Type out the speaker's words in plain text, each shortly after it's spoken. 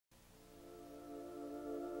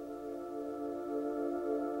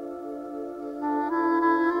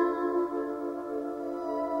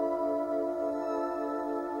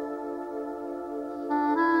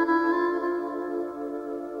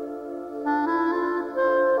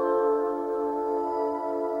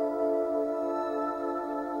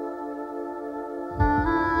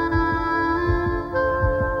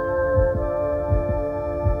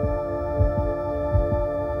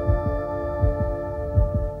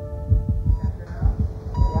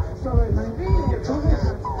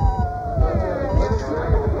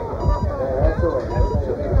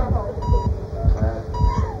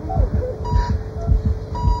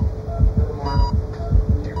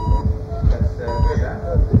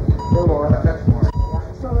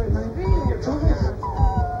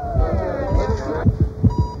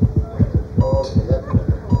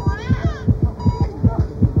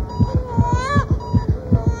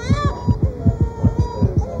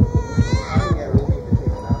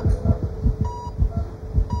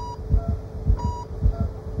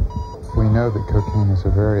know that cocaine is a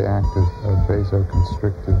very active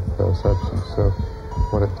vasoconstrictive substance. So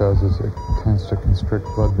what it does is it tends to constrict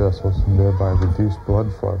blood vessels and thereby reduce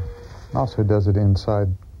blood flow. It also does it inside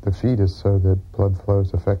the fetus so that blood flow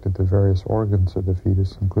is affected to various organs of the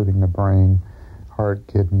fetus, including the brain, heart,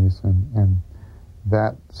 kidneys, and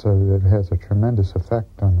that, so that it has a tremendous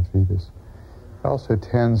effect on the fetus. It also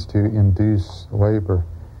tends to induce labor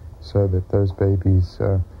so that those babies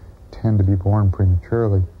tend to be born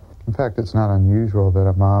prematurely. In fact, it's not unusual that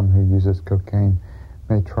a mom who uses cocaine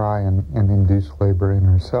may try and induce labor in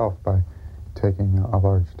herself by taking a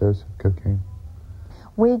large dose of cocaine.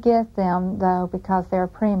 We get them, though, because they're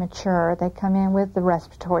premature. They come in with the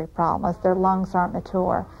respiratory problems. Their lungs aren't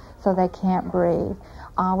mature, so they can't breathe.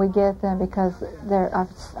 We get them because they're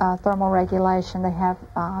thermal regulation. They have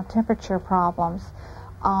temperature problems.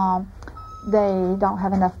 They don't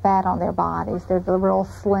have enough fat on their bodies. They're real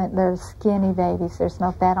slim. They're skinny babies. There's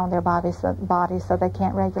no fat on their bodies, so they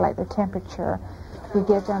can't regulate their temperature. We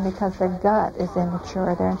get them because their gut is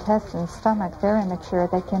immature. Their intestines, stomach, they're immature.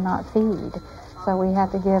 They cannot feed. So we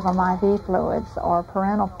have to give them IV fluids or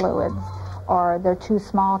parental fluids, or they're too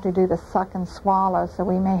small to do the suck and swallow, so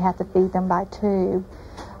we may have to feed them by tube.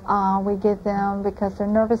 We get them because their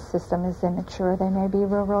nervous system is immature. They may be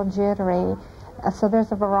real jittery. So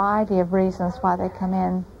there's a variety of reasons why they come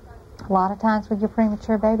in. A lot of times with your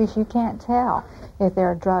premature babies, you can't tell if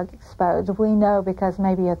they're drug exposed. We know because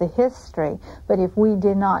maybe of the history, but if we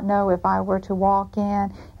did not know, if I were to walk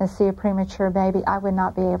in and see a premature baby, I would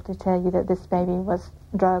not be able to tell you that this baby was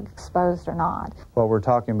drug exposed or not. What we're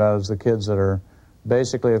talking about is the kids that are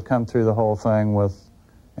basically have come through the whole thing with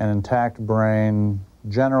an intact brain,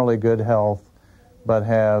 generally good health, but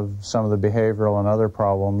have some of the behavioral and other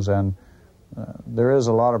problems. And there is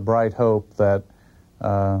a lot of bright hope that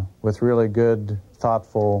with really good,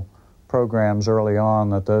 thoughtful programs early on,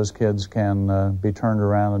 that those kids can be turned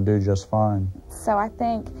around and do just fine. So I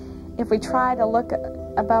think if we try to look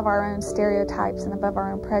above our own stereotypes and above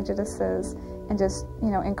our own prejudices and just,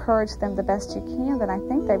 encourage them the best you can, then I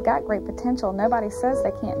think they've got great potential. Nobody says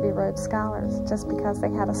they can't be Rhodes Scholars just because they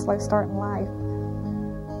had a slow start in life.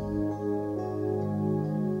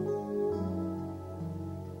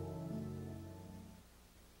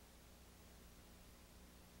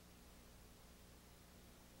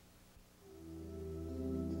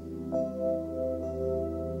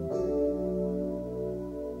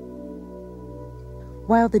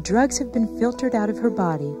 While the drugs have been filtered out of her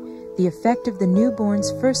body, the effect of the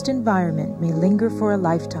newborn's first environment may linger for a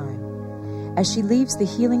lifetime. As she leaves the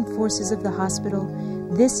healing forces of the hospital,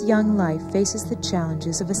 this young life faces the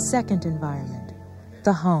challenges of a second environment,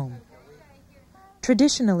 the home.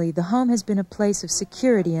 Traditionally, the home has been a place of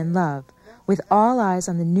security and love, with all eyes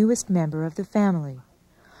on the newest member of the family.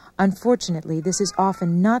 Unfortunately, this is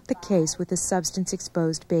often not the case with a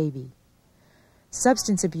substance-exposed baby.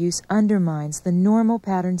 Substance abuse undermines the normal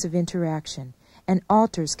patterns of interaction and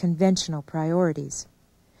alters conventional priorities.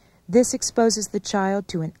 This exposes the child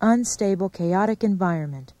to an unstable, chaotic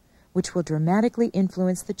environment, which will dramatically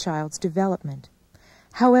influence the child's development.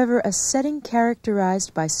 However, a setting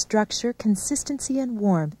characterized by structure, consistency, and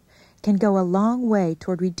warmth can go a long way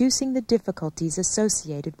toward reducing the difficulties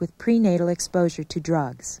associated with prenatal exposure to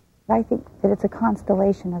drugs. I think that it's a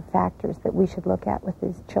constellation of factors that we should look at with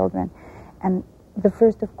these children. And the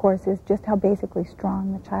first, of course, is just how basically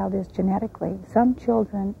strong the child is genetically. Some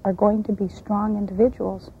children are going to be strong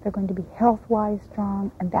individuals. They're going to be health-wise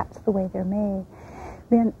strong, and that's the way they're made.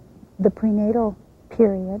 Then the prenatal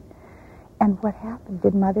period, and what happened?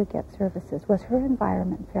 Did mother get services? Was her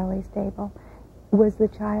environment fairly stable? Was the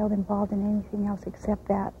child involved in anything else except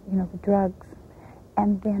that, the drugs?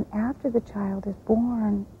 And then after the child is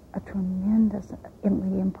born, a tremendously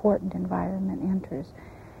important environment enters.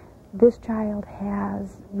 This child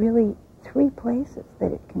has really three places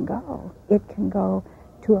that it can go. It can go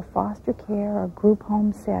to a foster care or group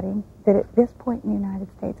home setting that at this point in the United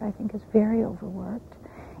States I think is very overworked.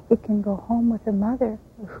 It can go home with a mother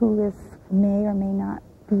who may or may not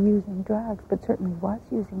be using drugs, but certainly was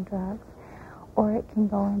using drugs. Or it can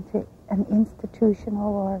go into an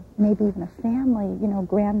institutional or maybe even a family,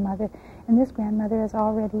 grandmother. And this grandmother is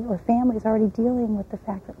already, or family is already dealing with the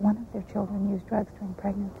fact that one of their children used drugs during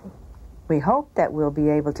pregnancy. We hope that we'll be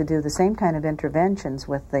able to do the same kind of interventions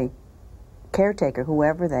with the caretaker,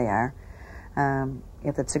 whoever they are,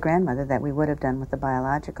 if it's a grandmother, that we would have done with the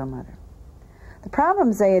biological mother. The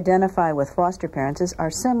problems they identify with foster parents are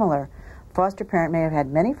similar. A foster parent may have had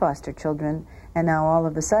many foster children, and now all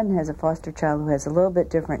of a sudden has a foster child who has a little bit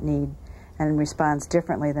different need and responds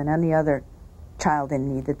differently than any other child in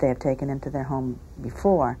need that they have taken into their home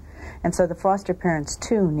before. And so the foster parents,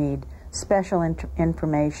 too, need special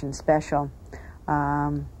information, special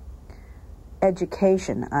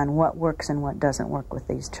education on what works and what doesn't work with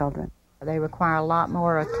these children. They require a lot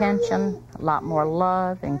more attention, a lot more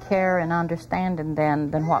love and care and understanding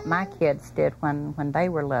than what my kids did when they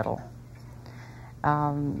were little.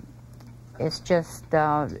 It's just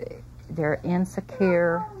they're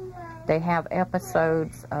insecure. They have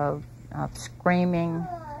episodes of screaming,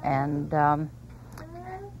 and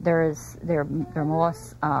they're more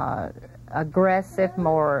aggressive,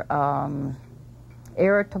 more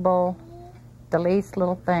irritable. The least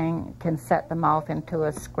little thing can set them off into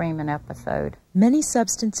a screaming episode. Many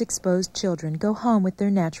substance-exposed children go home with their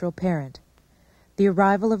natural parent. The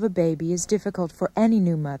arrival of a baby is difficult for any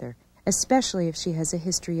new mother, especially if she has a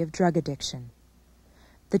history of drug addiction.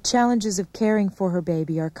 The challenges of caring for her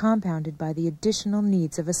baby are compounded by the additional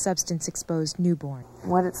needs of a substance-exposed newborn.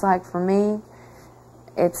 What it's like for me,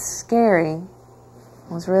 it's scary.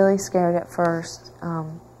 I was really scared at first.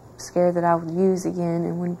 Scared that I would use again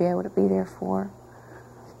and wouldn't be able to be there for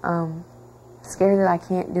her. Scared that I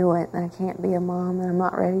can't do it, that I can't be a mom, and I'm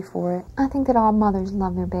not ready for it. I think that all mothers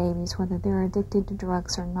love their babies, whether they're addicted to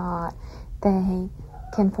drugs or not. They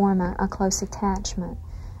can form a close attachment.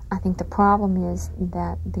 I think the problem is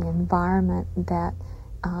that the environment that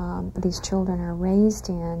these children are raised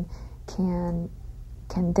in can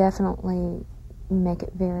definitely make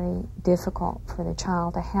it very difficult for the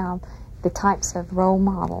child to have the types of role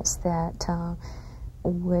models that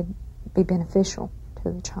would be beneficial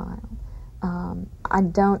to the child. I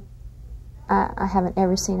haven't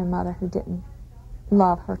ever seen a mother who didn't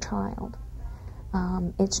love her child.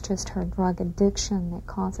 It's just her drug addiction that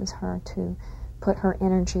causes her to put her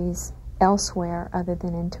energies elsewhere other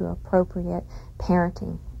than into appropriate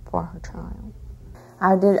parenting for her child.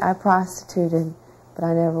 I prostituted, but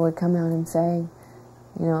I never would come out and say,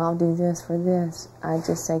 you know, I'll do this for this. I'd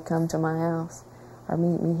just say, come to my house or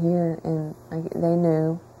meet me here. And they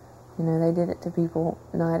knew, you know, they did it to people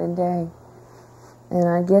night and day. And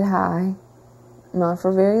I'd get high, not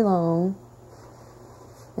for very long.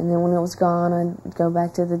 And then when it was gone, I'd go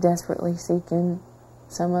back to the desperately seeking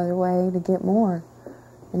some other way to get more.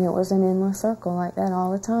 And it was an endless circle like that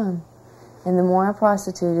all the time. And the more I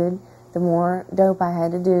prostituted, the more dope I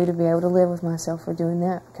had to do to be able to live with myself for doing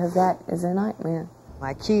that, because that is a nightmare.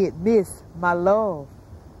 My kids miss my love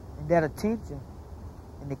and that attention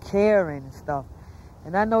and the caring and stuff.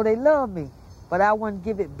 And I know they love me, but I wouldn't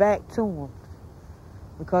give it back to them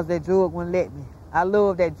because that drug wouldn't let me. I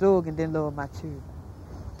love that drug and didn't love my children.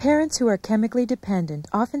 Parents who are chemically dependent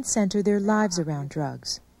often center their lives around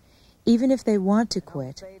drugs. Even if they want to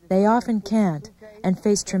quit, they often can't and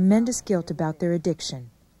face tremendous guilt about their addiction.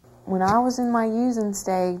 When I was in my using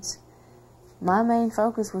stage, my main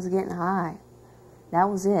focus was getting high. That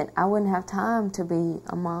was it. I wouldn't have time to be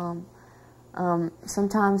a mom.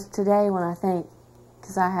 Sometimes today when I think,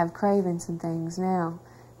 because I have cravings and things now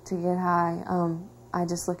to get high, I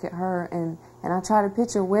just look at her and I try to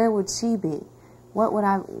picture where would she be? What would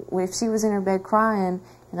if she was in her bed crying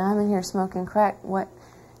and I'm in here smoking crack,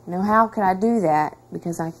 how could I do that?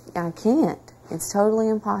 Because I can't. It's totally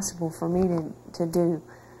impossible for me to do.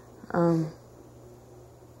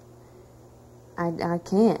 I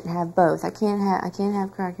can't have both. I can't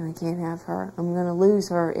have crack and I can't have her. I'm going to lose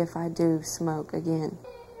her if I do smoke again.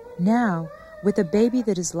 Now, with a baby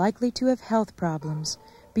that is likely to have health problems,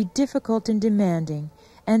 be difficult and demanding,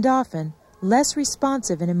 and often less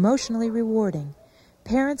responsive and emotionally rewarding,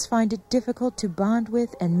 parents find it difficult to bond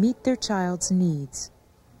with and meet their child's needs.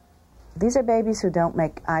 These are babies who don't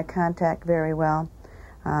make eye contact very well.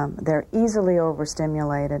 They're easily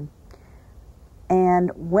overstimulated.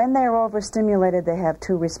 And when they're overstimulated, they have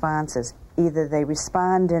two responses. Either they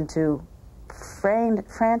respond into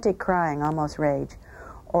frantic crying, almost rage,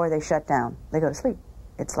 or they shut down. They go to sleep.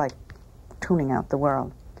 It's like tuning out the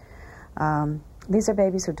world. These are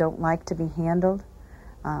babies who don't like to be handled.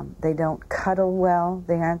 They don't cuddle well.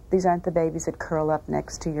 These aren't the babies that curl up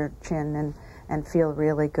next to your chin and feel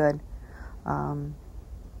really good.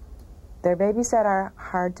 They're babies that are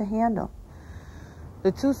hard to handle.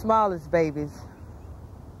 The two smallest babies,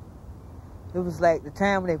 it was like the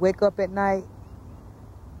time when they wake up at night,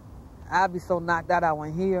 I'd be so knocked out I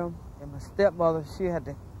wouldn't hear them. And my stepmother, she'd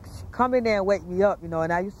come in there and wake me up,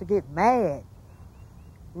 and I used to get mad.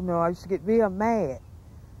 I used to get real mad.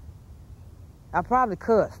 I probably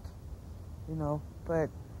cussed, but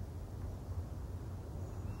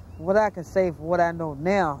what I can say for what I know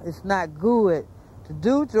now, it's not good to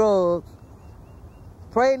do drugs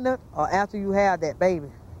pregnant or after you have that baby.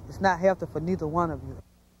 It's not healthy for neither one of you.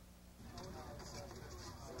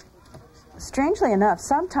 strangely enough,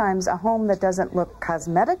 sometimes a home that doesn't look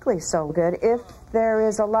cosmetically so good, if there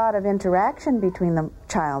is a lot of interaction between the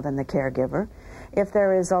child and the caregiver, if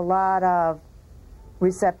there is a lot of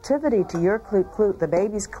receptivity to your clue, the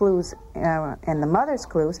baby's clues and the mother's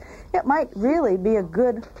clues, it might really be a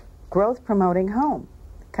good growth-promoting home.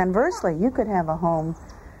 Conversely, you could have a home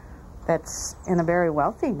that's in a very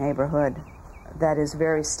wealthy neighborhood that is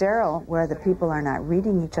very sterile, where the people are not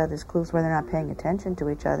reading each other's clues, where they're not paying attention to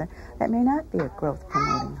each other. That may not be a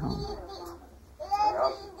growth-promoting home.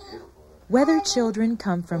 Whether children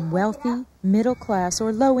come from wealthy, middle-class,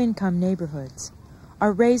 or low-income neighborhoods,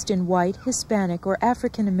 are raised in white, Hispanic, or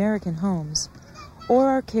African-American homes, or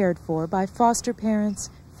are cared for by foster parents,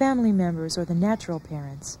 family members, or the natural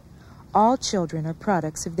parents, all children are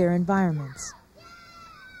products of their environments.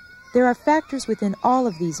 There are factors within all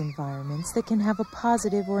of these environments that can have a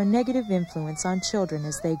positive or a negative influence on children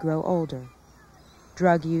as they grow older.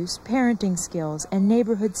 Drug use, parenting skills, and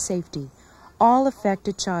neighborhood safety all affect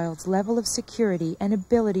a child's level of security and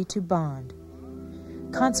ability to bond.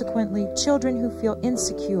 Consequently, children who feel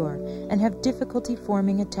insecure and have difficulty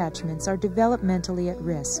forming attachments are developmentally at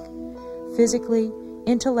risk, physically,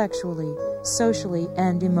 intellectually, socially,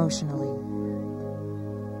 and emotionally.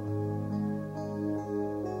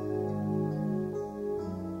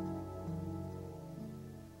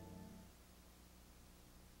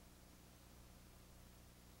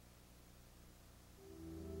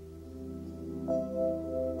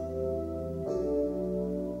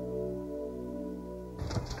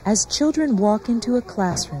 As children walk into a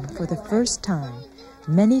classroom for the first time,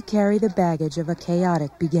 many carry the baggage of a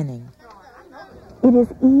chaotic beginning. It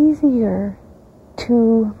is easier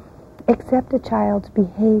to accept a child's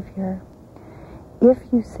behavior if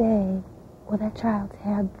you say, well, that child's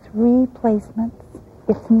had 3 placements,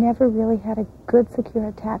 it's never really had a good, secure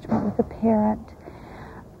attachment with a parent.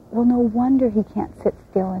 Well, no wonder he can't sit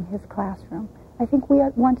still in his classroom. I think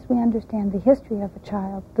once we understand the history of a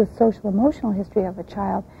child, the social-emotional history of a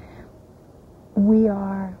child, we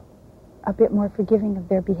are a bit more forgiving of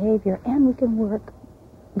their behavior, and we can work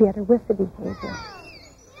better with the behavior.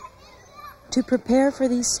 To prepare for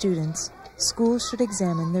these students, schools should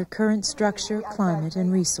examine their current structure, climate,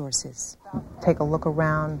 and resources. Take a look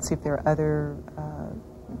around, see if there are other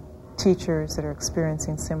teachers that are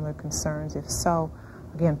experiencing similar concerns. If so,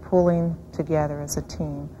 again, pulling together as a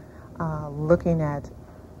team, looking at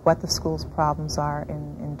what the school's problems are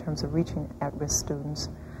in terms of reaching at-risk students,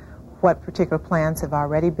 what particular plans have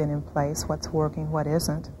already been in place, what's working, what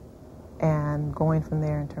isn't, and going from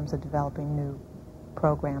there in terms of developing new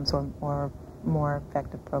programs or more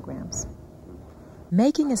effective programs.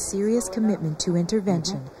 Making a serious commitment to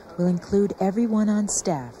intervention will include everyone on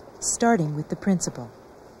staff, starting with the principal.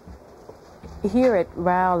 Here at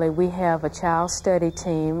Rowley, we have a child study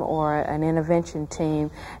team or an intervention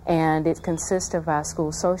team, and it consists of our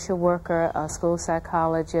school social worker, a school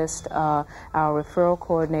psychologist, our referral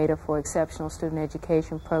coordinator for exceptional student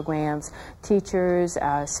education programs, teachers,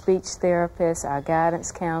 our speech therapists, our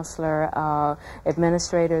guidance counselor,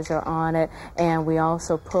 administrators are on it, and we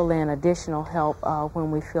also pull in additional help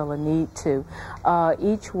when we feel a need to.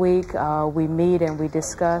 Each week we meet and we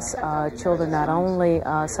discuss children, not only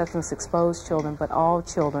substance-exposed children, but all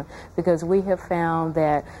children, because we have found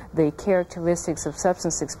that the characteristics of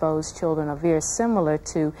substance-exposed children are very similar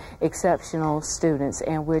to exceptional students,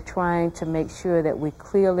 and we're trying to make sure that we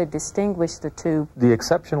clearly distinguish the two. The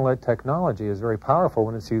exceptional ed technology is very powerful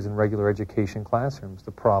when it's used in regular education classrooms.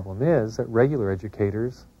 The problem is that regular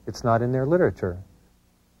educators, it's not in their literature.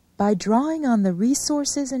 By drawing on the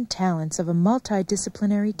resources and talents of a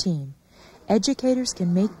multidisciplinary team, educators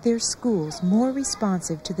can make their schools more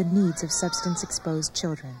responsive to the needs of substance-exposed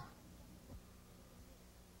children.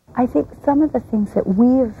 I think some of the things that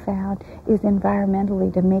we have found is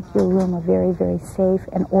environmentally to make your room a very, very safe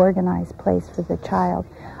and organized place for the child.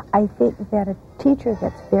 I think that a teacher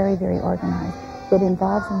that's very, very organized, that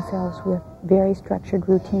involves themselves with very structured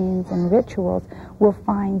routines and rituals, will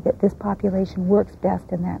find that this population works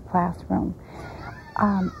best in that classroom.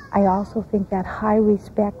 I also think that high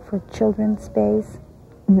respect for children's space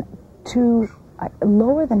to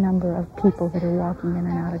lower the number of people that are walking in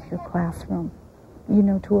and out of your classroom, you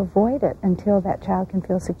know, to avoid it until that child can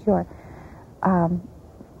feel secure.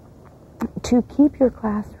 To keep your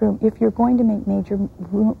classroom, if you're going to make major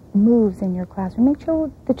moves in your classroom, make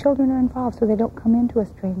sure the children are involved so they don't come into a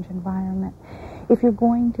strange environment. If you're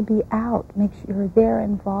going to be out, make sure they're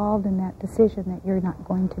involved in that decision that you're not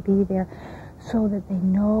going to be there, so that they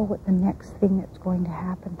know what the next thing that's going to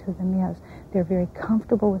happen to them is. They're very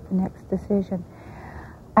comfortable with the next decision.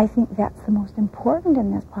 I think that's the most important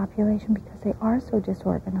in this population because they are so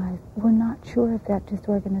disorganized. We're not sure if that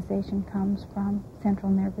disorganization comes from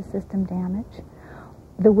central nervous system damage,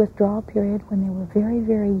 the withdrawal period when they were very,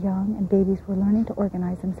 very young and babies were learning to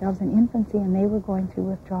organize themselves in infancy and they were going through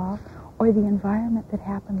withdrawal, or the environment that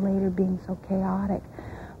happened later being so chaotic.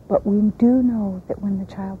 But we do know that when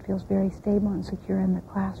the child feels very stable and secure in the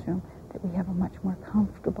classroom, that we have a much more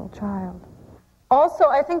comfortable child. Also,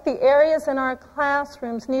 I think the areas in our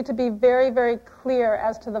classrooms need to be very, very clear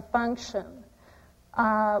as to the function.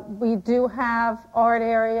 We do have art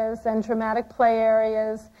areas and dramatic play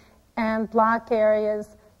areas and block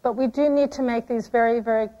areas, but we do need to make these very,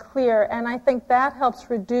 very clear, and I think that helps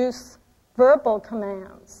reduce verbal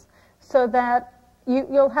commands so that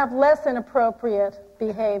you'll have less inappropriate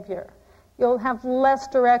behavior. You'll have less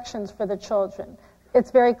directions for the children.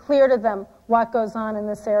 It's very clear to them what goes on in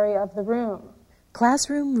this area of the room.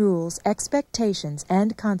 Classroom rules, expectations,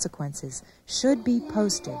 and consequences should be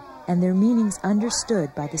posted and their meanings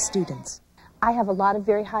understood by the students. I have a lot of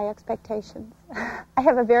very high expectations. I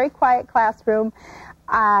have a very quiet classroom.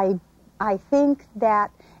 I think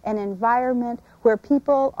that an environment where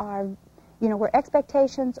people are, where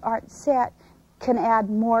expectations aren't set can add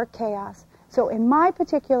more chaos. So in my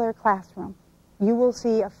particular classroom, you will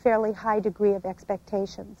see a fairly high degree of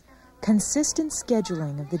expectations. Consistent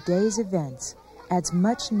scheduling of the day's events adds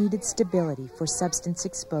much-needed stability for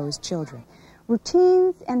substance-exposed children.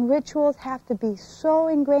 Routines and rituals have to be so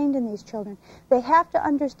ingrained in these children. They have to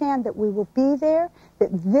understand that we will be there, that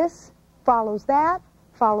this follows that,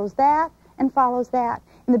 and follows that.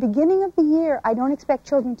 In the beginning of the year, I don't expect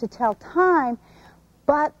children to tell time,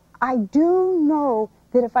 but I do know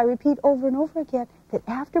that if I repeat over and over again that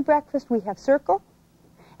after breakfast we have circle,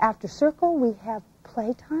 after circle we have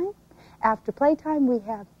playtime, after playtime we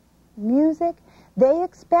have music, they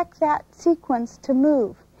expect that sequence to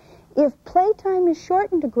move. If playtime is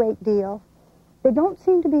shortened a great deal, they don't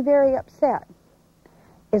seem to be very upset,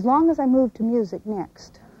 as long as I move to music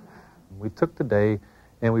next. We took the day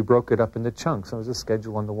and we broke it up into chunks. There was a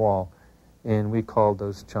schedule on the wall, and we called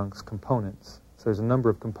those chunks components. So there's a number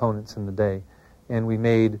of components in the day, and we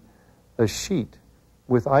made a sheet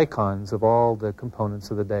with icons of all the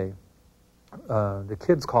components of the day. The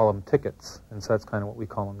kids call them tickets, and so that's kind of what we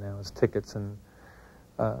call them now, is tickets. And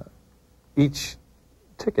each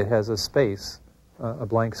ticket has a space, a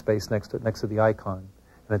blank space next to the icon.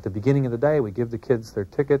 And at the beginning of the day, we give the kids their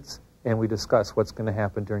tickets, and we discuss what's going to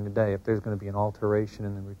happen during the day. If there's going to be an alteration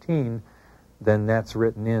in the routine, then that's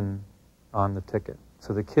written in on the ticket.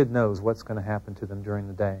 So the kid knows what's going to happen to them during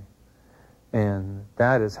the day. And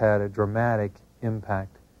that has had a dramatic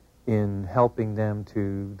impact in helping them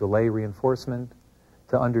to delay reinforcement,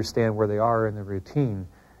 to understand where they are in the routine.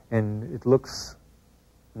 And it looks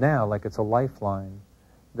now like it's a lifeline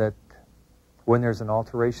that when there's an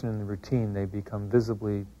alteration in the routine, they become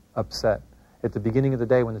visibly upset. At the beginning of the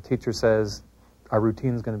day, when the teacher says, our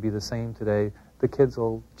routine's going to be the same today, the kids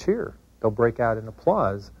will cheer. They'll break out in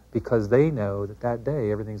applause because they know that that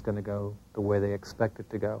day everything's going to go the way they expect it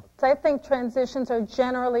to go. So I think transitions are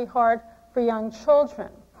generally hard for young children.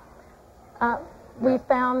 We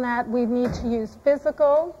found that we need to use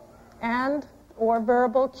physical and or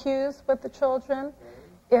verbal cues with the children.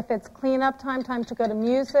 If it's cleanup time, time to go to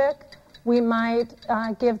music, we might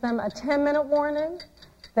give them a 10-minute warning,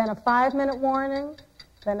 then a 5-minute warning,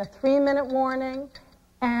 then a 3-minute warning,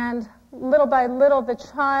 and little by little the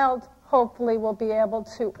child hopefully will be able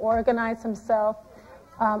to organize himself,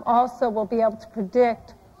 also will be able to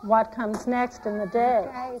predict what comes next in the day.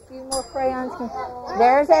 Okay, a few more crayons.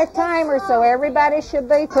 There's that timer, so everybody should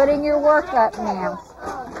be putting your work up now.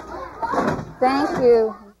 Thank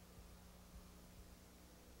you.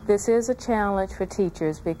 This is a challenge for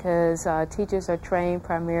teachers because teachers are trained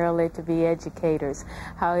primarily to be educators.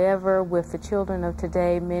 However, with the children of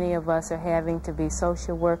today, many of us are having to be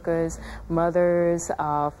social workers, mothers,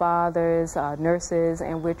 fathers, nurses,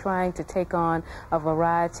 and we're trying to take on a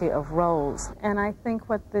variety of roles. And I think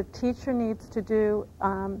what the teacher needs to do,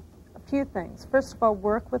 a few things. First of all,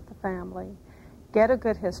 work with the family, get a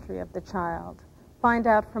good history of the child, find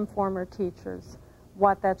out from former teachers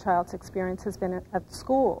what that child's experience has been at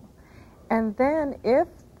school. And then if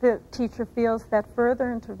the teacher feels that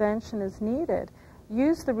further intervention is needed,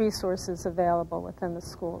 use the resources available within the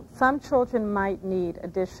school. Some children might need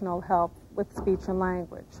additional help with speech and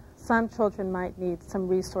language. Some children might need some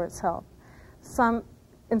resource help.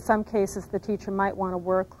 In some cases, the teacher might want to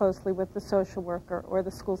work closely with the social worker or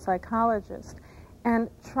the school psychologist and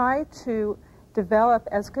try to develop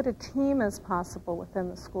as good a team as possible within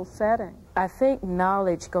the school setting? I think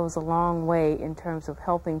knowledge goes a long way in terms of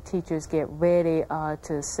helping teachers get ready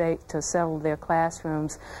to settle their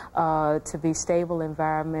classrooms, to be stable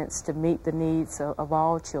environments, to meet the needs of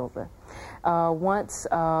all children. Once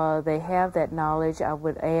they have that knowledge, I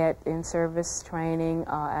would add in-service training.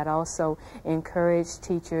 I'd also encourage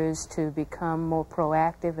teachers to become more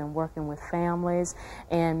proactive in working with families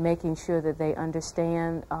and making sure that they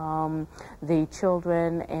understand the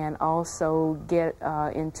children, and also get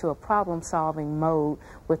into a problem-solving mode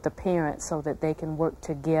with the parents so that they can work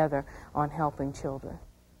together on helping children.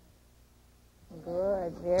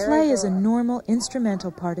 Good. Play is a normal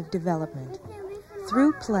instrumental part of development.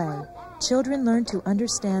 Through play, children learn to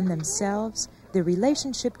understand themselves, their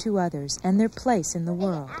relationship to others, and their place in the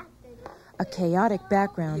world. A chaotic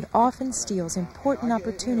background often steals important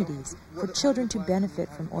opportunities for children to benefit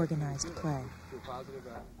from organized play.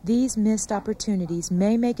 These missed opportunities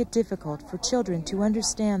may make it difficult for children to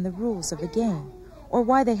understand the rules of a game or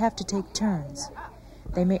why they have to take turns.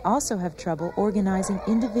 They may also have trouble organizing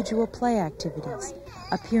individual play activities,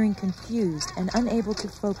 appearing confused and unable to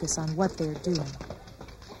focus on what they are doing.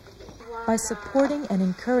 By supporting and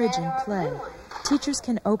encouraging play, teachers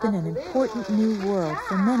can open an important new world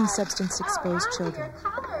for many substance-exposed children.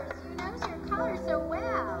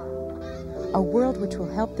 A world which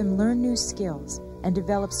will help them learn new skills and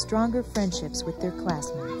develop stronger friendships with their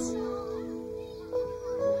classmates.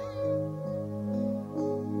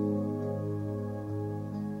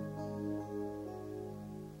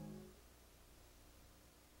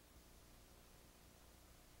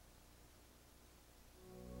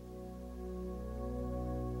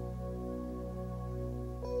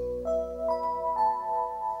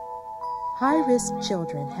 High-risk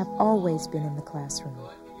children have always been in the classroom.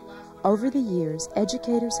 Over the years,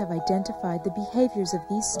 educators have identified the behaviors of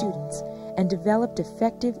these students and developed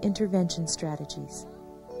effective intervention strategies.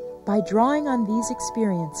 By drawing on these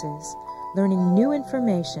experiences, learning new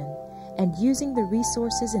information, and using the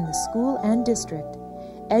resources in the school and district,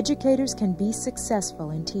 educators can be successful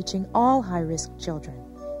in teaching all high-risk children,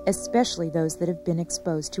 especially those that have been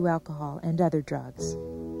exposed to alcohol and other drugs.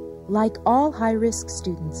 Like all high-risk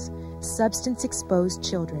students, substance-exposed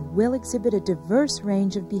children will exhibit a diverse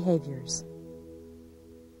range of behaviors.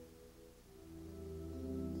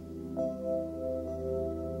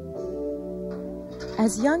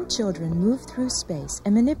 As young children move through space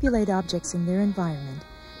and manipulate objects in their environment,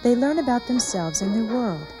 they learn about themselves and their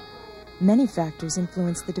world. Many factors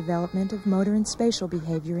influence the development of motor and spatial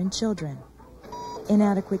behavior in children.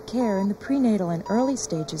 Inadequate care in the prenatal and early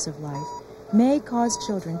stages of life may cause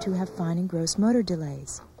children to have fine and gross motor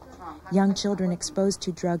delays. Young children exposed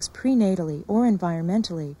to drugs prenatally or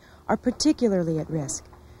environmentally are particularly at risk,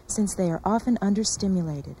 since they are often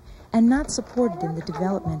understimulated and not supported in the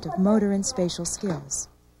development of motor and spatial skills.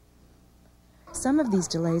 Some of these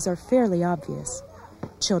delays are fairly obvious.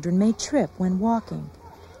 Children may trip when walking.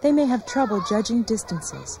 They may have trouble judging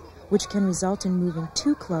distances, which can result in moving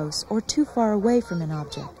too close or too far away from an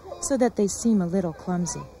object, so that they seem a little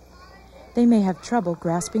clumsy. They may have trouble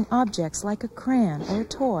grasping objects like a crayon or a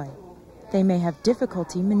toy. They may have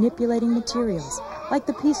difficulty manipulating materials, like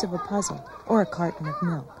the piece of a puzzle or a carton of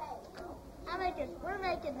milk.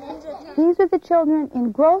 These are the children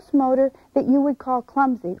in gross motor that you would call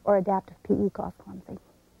clumsy, or adaptive PE calls clumsy.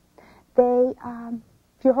 They,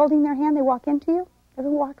 if you're holding their hand, they walk into you. Ever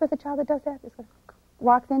walked with a child that does that? Just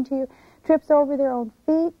walks into you, trips over their own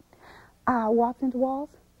feet, walks into walls.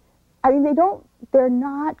 I mean, they're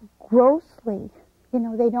not grossly,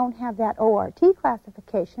 they don't have that ORT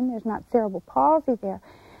classification. There's not cerebral palsy there.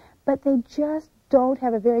 But they just don't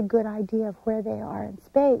have a very good idea of where they are in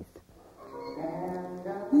space.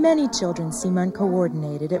 Many children seem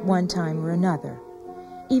uncoordinated at one time or another.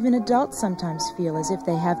 Even adults sometimes feel as if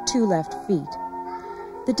they have two left feet.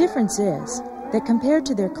 The difference is that compared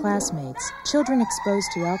to their classmates, children exposed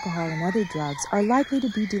to alcohol and other drugs are likely to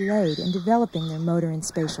be delayed in developing their motor and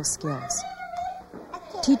spatial skills.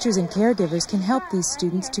 Teachers and caregivers can help these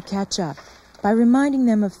students to catch up by reminding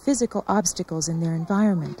them of physical obstacles in their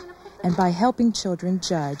environment and by helping children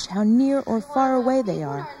judge how near or far away they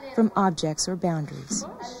are from objects or boundaries.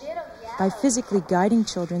 By physically guiding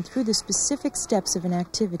children through the specific steps of an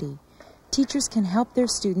activity, teachers can help their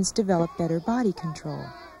students develop better body control.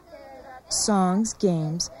 Songs,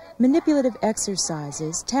 games, manipulative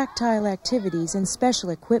exercises, tactile activities, and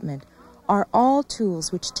special equipment are all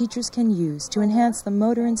tools which teachers can use to enhance the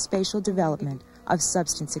motor and spatial development of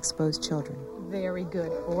substance-exposed children. Very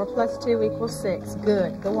good. 4 plus 2 equals 6.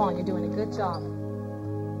 Good. Go on. You're doing a good job.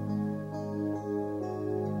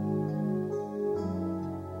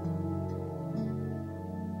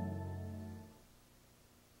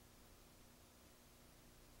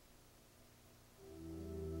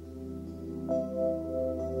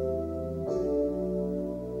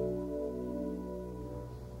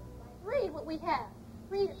 we have?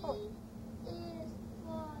 Read it for me. Is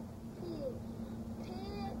for pigs.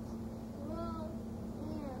 Pigs grow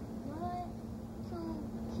in mud to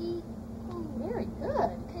keep cool. Very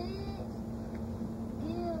good. Pigs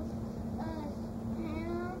give us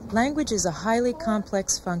pounds. Language is a highly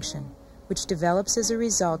complex function, which develops as a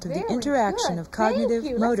result of the interaction of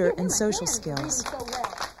cognitive, motor, and social skills.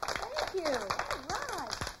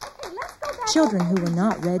 Children who were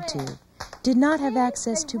not read to, did not have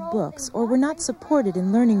access to books, or were not supported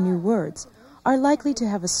in learning new words, are likely to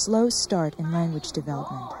have a slow start in language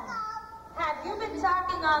development. Have you been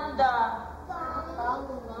talking on the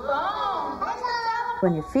phone?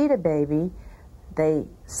 When you feed a baby, they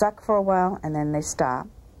suck for a while, and then they stop,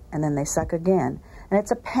 and then they suck again. And it's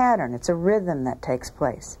a pattern, it's a rhythm that takes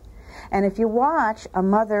place. And if you watch a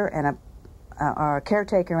mother and or a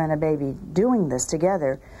caretaker and a baby doing this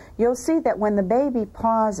together, you'll see that when the baby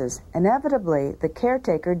pauses, inevitably the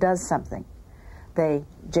caretaker does something. They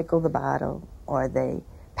jiggle the bottle, or they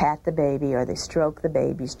pat the baby, or they stroke the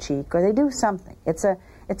baby's cheek, or they do something. It's a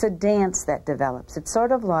dance that develops. It's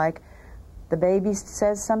sort of like the baby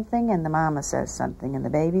says something and the mama says something, and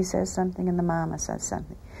the baby says something and the mama says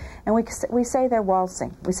something. And we say they're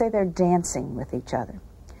waltzing. We say they're dancing with each other.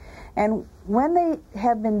 And when they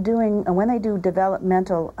have been doing, when they do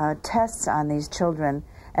developmental tests on these children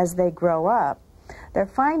as they grow up, they're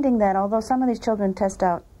finding that although some of these children test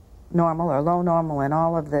out normal or low normal in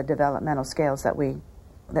all of the developmental scales that we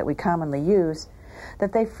commonly use,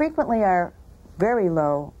 that they frequently are very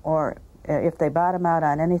low, or if they bottom out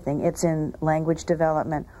on anything, it's in language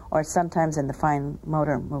development or sometimes in the fine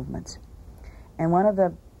motor movements. And one of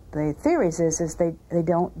the theories is they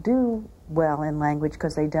don't do well in language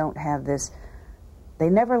because they don't have this, they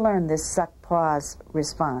never learn this suck-pause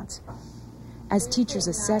response. As teachers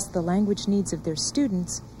assess the language needs of their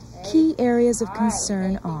students, key areas of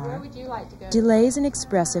concern are delays in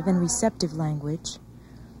expressive and receptive language,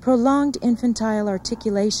 prolonged infantile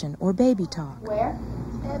articulation or baby talk, Where?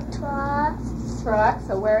 Truck.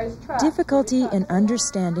 So where is truck? difficulty in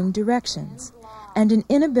understanding directions, and an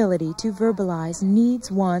inability to verbalize needs,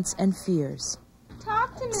 wants, and fears.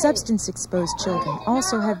 Talk to me. Substance-exposed children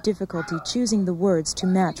also have difficulty choosing the words to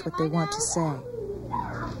match what they want to say.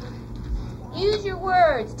 Use your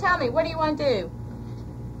words. Tell me, what do you want to do?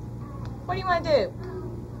 What do you want to do?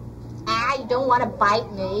 You don't want to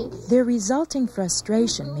bite me. Their resulting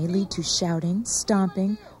frustration may lead to shouting,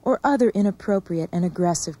 stomping, or other inappropriate and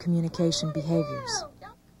aggressive communication behaviors.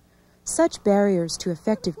 Such barriers to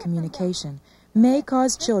effective communication may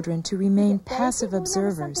cause children to remain passive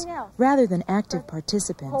observers rather than active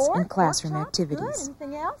participants in classroom activities.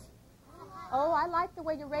 Anything else? Oh, I like the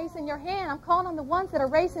way you're raising your hand. I'm calling on the ones that are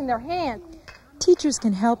raising their hand. Teachers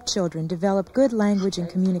can help children develop good language and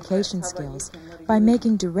communication skills by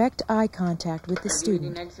making direct eye contact with the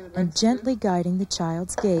student and gently guiding the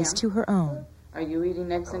child's gaze to her own. Are you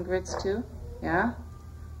eating eggs and grits too? Yeah?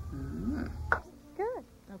 Good.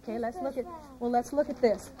 Okay, let's look at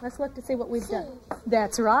this. Let's look to see what we've done.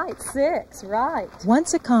 That's right, 6, right.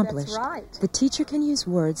 Once accomplished, That's right. the teacher can use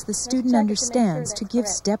words the student understands to give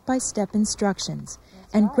step-by-step instructions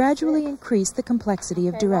and gradually increase the complexity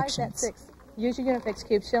of directions. Why is that 6? Use your Unifix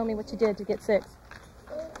cube. Show me what you did to get 6.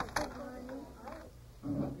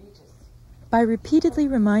 By repeatedly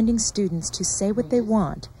reminding students to say what they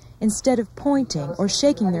want, instead of pointing or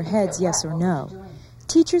shaking their heads yes or no,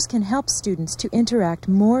 teachers can help students to interact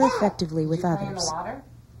more effectively with others.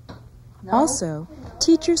 Also,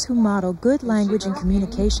 teachers who model good language and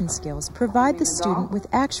communication skills provide the student with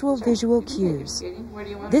actual visual cues.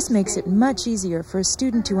 This makes it much easier for a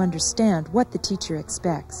student to understand what the teacher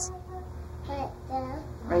expects.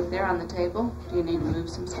 Right there on the table. Do you need to move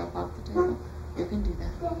some stuff off the table? You can do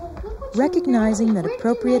that. Recognizing that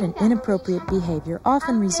appropriate and inappropriate behavior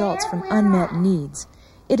often results from unmet needs,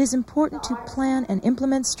 it is important to plan and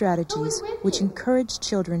implement strategies which encourage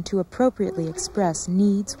children to appropriately express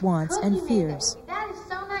needs, wants, and fears.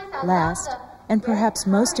 Last, and perhaps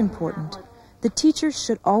most important, the teacher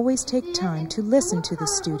should always take time to listen to the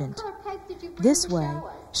student. This way,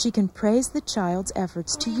 she can praise the child's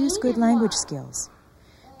efforts to use good language skills.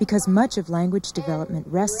 Because much of language development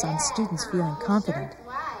rests on students feeling confident,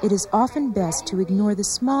 it is often best to ignore the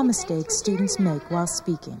small mistakes students make while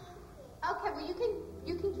speaking. Okay, well you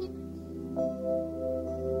can keep.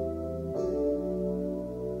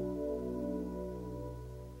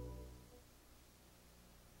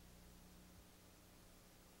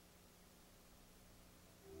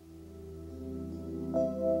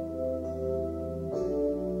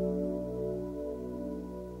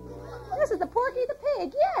 This is the Porky the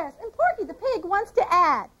Pig, yes. And Porky the Pig wants to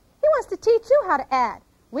add. He wants to teach you how to add.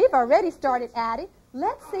 We've already started adding.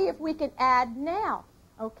 Let's see if we can add now.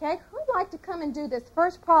 Okay? Who'd like to come and do this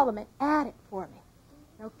first problem and add it for me?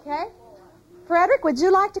 Okay? Frederick, would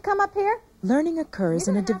you like to come up here? Learning occurs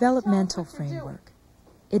in a developmental framework.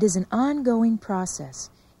 It is an ongoing process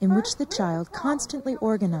in which the child constantly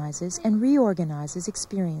organizes and reorganizes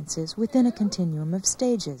experiences within a continuum of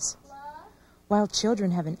stages. While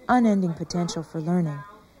children have an unending potential for learning,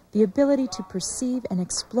 the ability to perceive and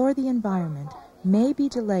explore the environment may be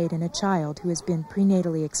delayed in a child who has been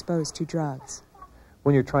prenatally exposed to drugs.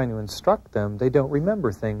 When you're trying to instruct them, they don't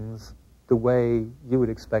remember things the way you would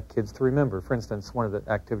expect kids to remember. For instance, one of the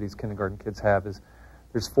activities kindergarten kids have is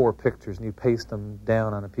there's 4 pictures, and you paste them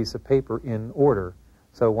down on a piece of paper in order.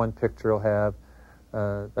 So one picture will have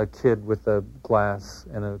a kid with a glass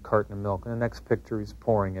and a carton of milk, and the next picture he's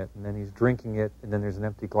pouring it, and then he's drinking it, and then there's an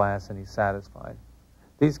empty glass, and he's satisfied.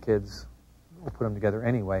 These kids will put them together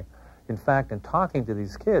anyway. In fact, in talking to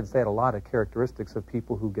these kids, they had a lot of characteristics of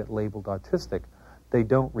people who get labeled autistic. They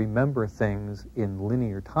don't remember things in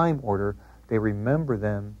linear time order. They remember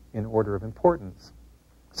them in order of importance.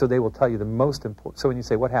 So they will tell you the most important. So when you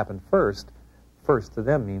say what happened first, first to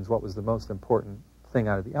them means what was the most important thing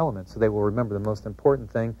out of the elements. So they will remember the most important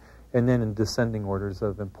thing, and then in descending orders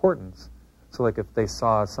of importance. So like if they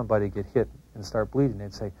saw somebody get hit and start bleeding,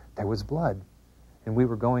 they'd say, there was blood. And we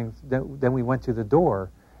were going, then we went to the door,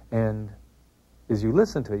 and as you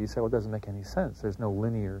listen to it, you say, well, it doesn't make any sense. There's no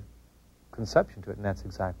linear conception to it, and that's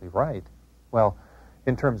exactly right. Well,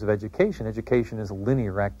 in terms of education, education is a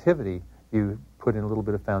linear activity. You put in a little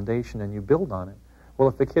bit of foundation and you build on it. Well,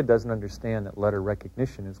 if the kid doesn't understand that letter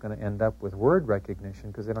recognition is going to end up with word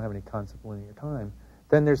recognition because they don't have any concept of linear time,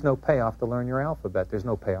 then there's no payoff to learn your alphabet. There's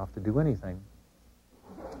no payoff to do anything.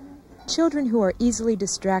 Children who are easily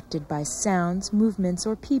distracted by sounds, movements,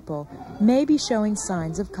 or people may be showing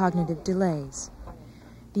signs of cognitive delays.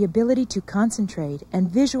 The ability to concentrate and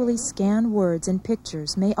visually scan words and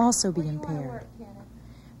pictures may also be impaired.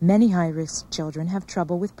 Many high-risk children have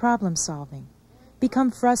trouble with problem solving, become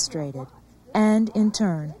frustrated, and, in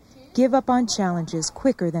turn, give up on challenges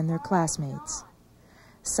quicker than their classmates.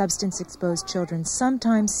 Substance-exposed children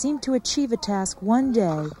sometimes seem to achieve a task one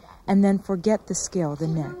day and then forget the skill the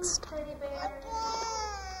next.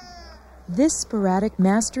 This sporadic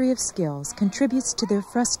mastery of skills contributes to their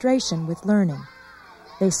frustration with learning.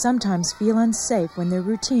 They sometimes feel unsafe when their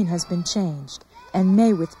routine has been changed and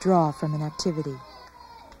may withdraw from an activity.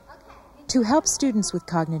 To help students with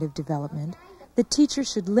cognitive development, the teacher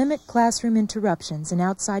should limit classroom interruptions and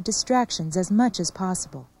outside distractions as much as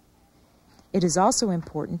possible. It is also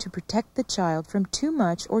important to protect the child from too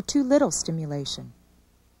much or too little stimulation.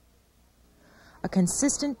 A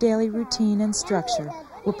consistent daily routine and structure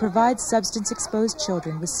will provide substance-exposed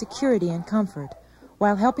children with security and comfort,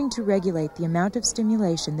 while helping to regulate the amount of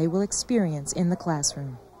stimulation they will experience in the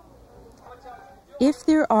classroom. If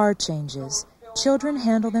there are changes, children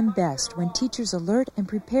handle them best when teachers alert and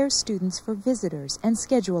prepare students for visitors and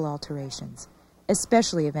schedule alterations,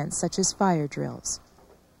 especially events such as fire drills.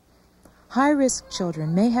 High-risk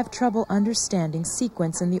children may have trouble understanding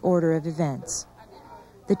sequence and the order of events.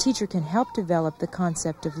 The teacher can help develop the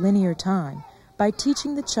concept of linear time by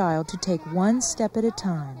teaching the child to take one step at a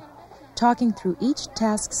time, talking through each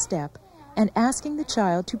task step and asking the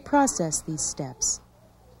child to process these steps.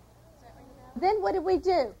 Then what did we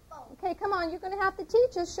do? Okay, come on, you're going to have to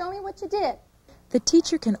teach us. Show me what you did. The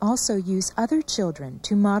teacher can also use other children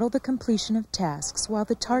to model the completion of tasks while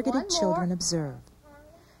the targeted children observe.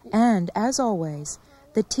 And, as always,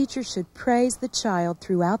 the teacher should praise the child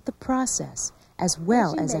throughout the process as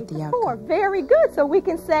well as at the outcome. 4. Very good. So we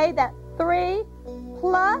can say that 3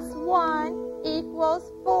 plus 1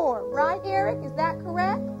 equals 4. Right, Eric? Is that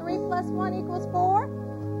correct? 3 plus 1 equals 4?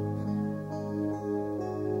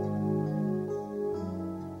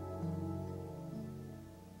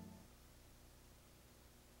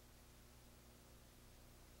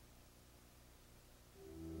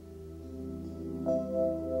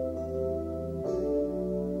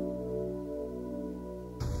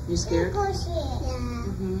 You scared? Yeah.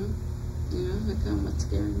 Yeah, how come? What's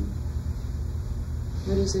scaring you?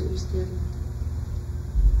 What is it you're scared of?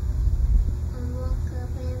 I woke up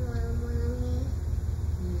and my mommy.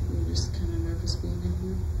 You're just kind of nervous being in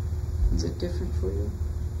here? Is it different for you?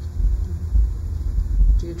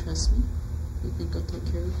 Do you trust me? You think I'll take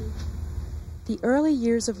care of you? The early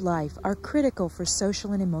years of life are critical for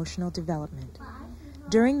social and emotional development.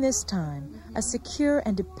 During this time, a secure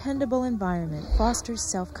and dependable environment fosters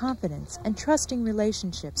self-confidence and trusting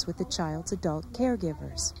relationships with the child's adult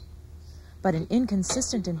caregivers. But an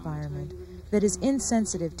inconsistent environment that is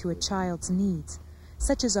insensitive to a child's needs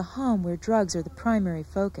such as a home where drugs are the primary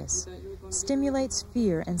focus, stimulates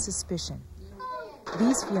fear and suspicion.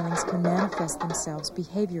 These feelings can manifest themselves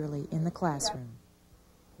behaviorally in the classroom.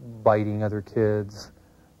 Biting other kids,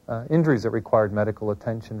 injuries that required medical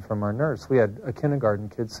attention from our nurse. We had a kindergarten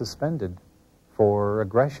kid suspended for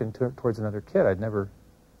aggression towards another kid. I'd never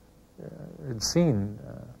had seen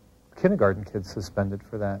kindergarten kids suspended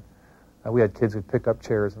for that. We had kids who'd pick up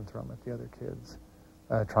chairs and throw them at the other kids,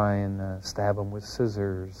 try and stab them with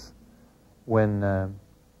scissors. When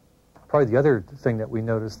probably the other thing that we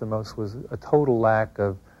noticed the most was a total lack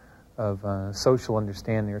of social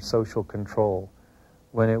understanding or social control.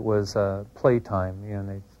 When it was playtime, you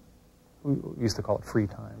know, we used to call it free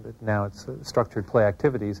time, but now it's structured play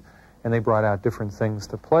activities, and they brought out different things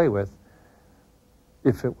to play with.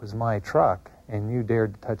 If it was my truck and you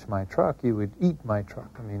dared to touch my truck, you would eat my truck.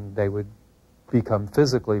 I mean, they would become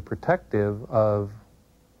physically protective of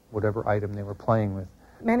whatever item they were playing with.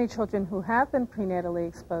 Many children who have been prenatally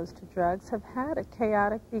exposed to drugs have had a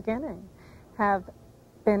chaotic beginning, have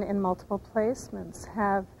been in multiple placements,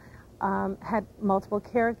 have had multiple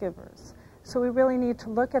caregivers. So we really need to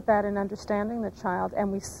look at that in understanding the child,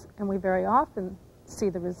 and we very often see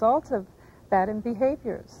the results of that in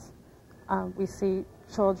behaviors. We see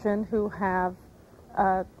children who have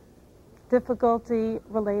difficulty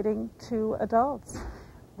relating to adults.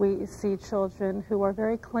 We see children who are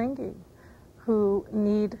very clingy, who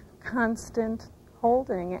need constant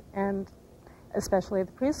holding, and especially at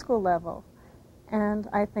the preschool level. And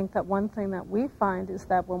I think that one thing that we find is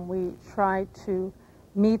that when we try to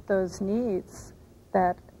meet those needs,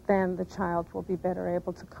 that then the child will be better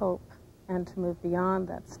able to cope and to move beyond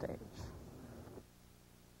that stage.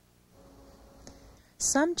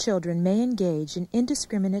 Some children may engage in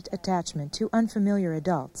indiscriminate attachment to unfamiliar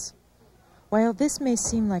adults. While this may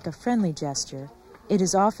seem like a friendly gesture, it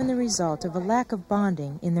is often the result of a lack of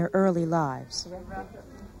bonding in their early lives.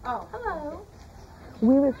 Oh, hello.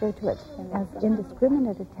 We refer to it as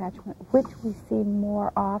indiscriminate attachment, which we see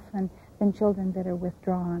more often than children that are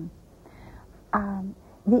withdrawn.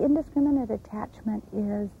 The indiscriminate attachment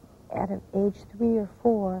is at age 3 or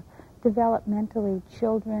 4. Developmentally,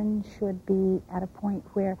 children should be at a point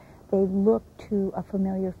where they look to a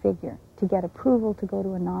familiar figure to get approval to go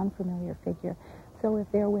to a non-familiar figure. So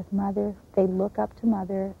if they're with mother, they look up to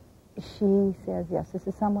mother. She says, yes, this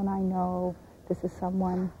is someone I know, this is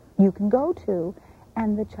someone you can go to,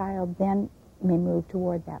 and the child then may move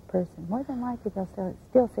toward that person. More than likely, they'll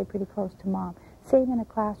still stay pretty close to mom. Same in a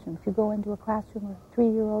classroom. If you go into a classroom with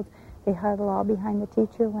 3-year-olds, they huddle all behind the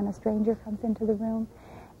teacher when a stranger comes into the room,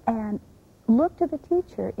 and look to the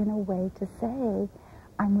teacher in a way to say,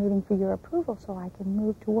 I'm waiting for your approval so I can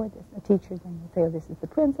move toward this. The teacher then will say, oh, this is the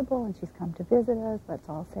principal, and she's come to visit us. Let's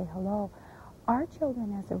all say hello. Our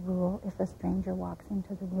children, as a rule, if a stranger walks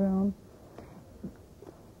into the room,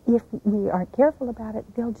 if we aren't careful about it,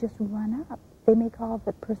 they'll just run up. They may call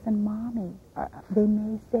the person mommy. They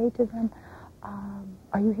may say to them,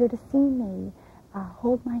 are you here to see me?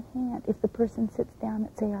 Hold my hand. If the person sits down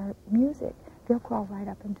at, say, our music, they'll crawl right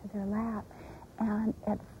up into their lap. And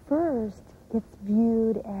at first, it's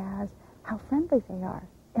viewed as how friendly they are.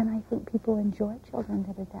 And I think people enjoy children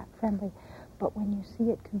that are that friendly. But when you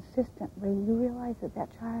see it consistently, you realize that that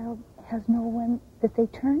child has no one that they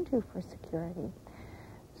turn to for security.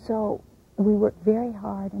 So we work very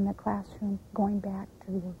hard in the classroom, going back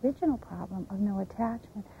to the original problem of no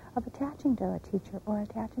attachment, of attaching to a teacher or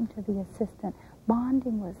attaching to the assistant,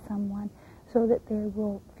 bonding with someone so that they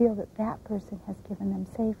will feel that that person has given them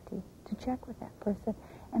safety, to check with that person.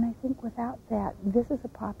 And I think without that, this is a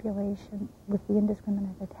population with the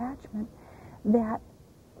indiscriminate attachment that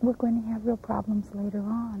we're going to have real problems later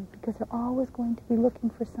on, because they're always going to be looking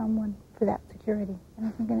for someone for that security. And I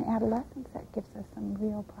think in adolescence that gives us some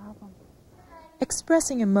real problems.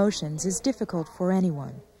 Expressing emotions is difficult for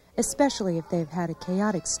anyone, especially if they've had a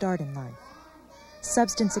chaotic start in life.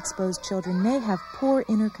 Substance-exposed children may have poor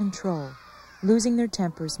inner control, losing their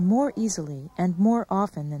tempers more easily and more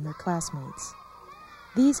often than their classmates.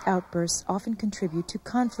 These outbursts often contribute to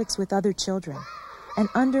conflicts with other children and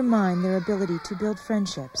undermine their ability to build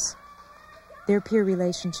friendships. Their peer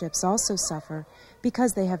relationships also suffer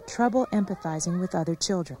because they have trouble empathizing with other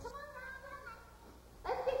children.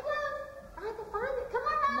 Let's be close. I have to find it. Come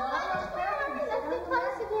on. Let's be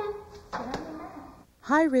close again.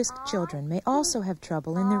 High-risk children may also have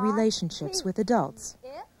trouble in their relationships with adults.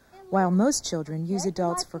 While most children use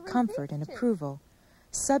adults for comfort and approval,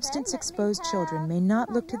 substance-exposed children may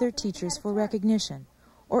not look to their teachers for recognition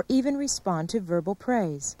or even respond to verbal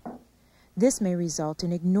praise. This may result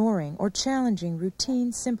in ignoring or challenging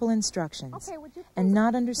routine, simple instructions and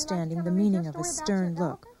not understanding the meaning of a stern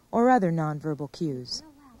look or other nonverbal cues.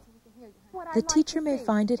 The teacher may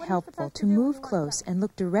find it helpful to move close and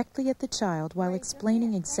look directly at the child while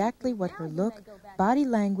explaining exactly what her look, body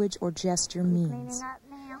language, or gesture means.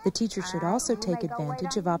 The teacher should also take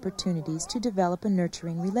advantage of opportunities to develop a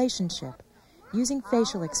nurturing relationship, using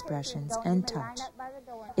facial expressions and touch.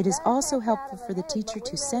 It is also helpful for the teacher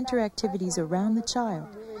to center activities around the child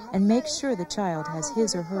and make sure the child has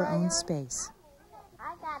his or her own space.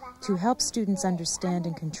 To help students understand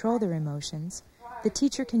and control their emotions, the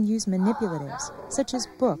teacher can use manipulatives such as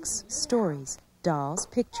books, stories, dolls,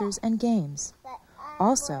 pictures, and games.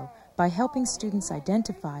 Also, by helping students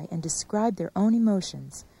identify and describe their own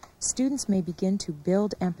emotions, students may begin to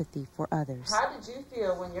build empathy for others. How did you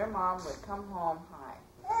feel when your mom would come home high?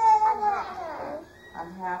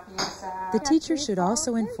 Unhappy and sad? The teacher should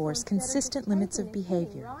also enforce consistent limits of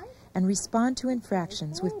behavior and respond to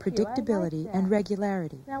infractions with predictability and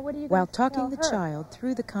regularity, while talking the child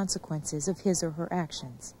through the consequences of his or her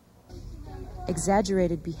actions.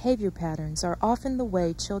 Exaggerated behavior patterns are often the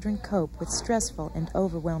way children cope with stressful and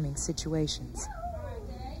overwhelming situations.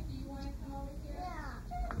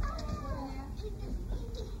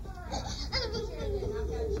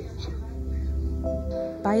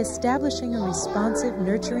 By establishing a responsive,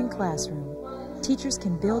 nurturing classroom, teachers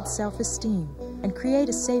can build self-esteem and create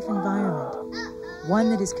a safe environment, one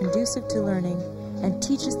that is conducive to learning and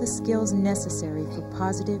teaches the skills necessary for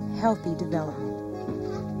positive, healthy development.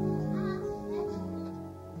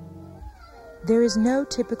 There is no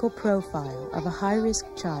typical profile of a high-risk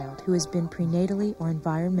child who has been prenatally or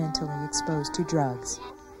environmentally exposed to drugs.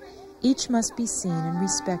 Each must be seen and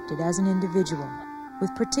respected as an individual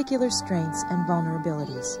with particular strengths and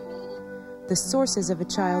vulnerabilities. The sources of a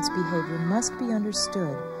child's behavior must be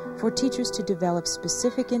understood for teachers to develop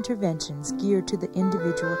specific interventions geared to the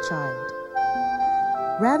individual child.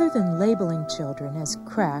 Rather than labeling children as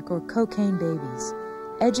crack or cocaine babies,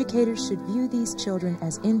 educators should view these children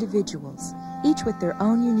as individuals, each with their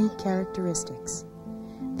own unique characteristics.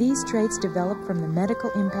 These traits develop from the medical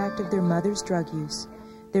impact of their mother's drug use,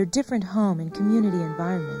 their different home and community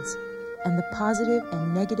environments, and the positive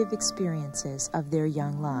and negative experiences of their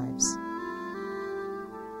young lives.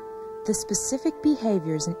 The specific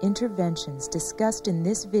behaviors and interventions discussed in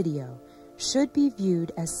this video should be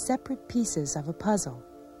viewed as separate pieces of a puzzle.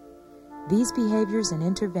 These behaviors and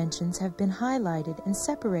interventions have been highlighted and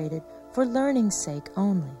separated for learning's sake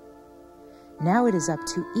only. Now it is up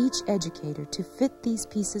to each educator to fit these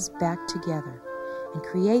pieces back together and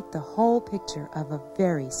create the whole picture of a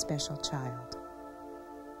very special child.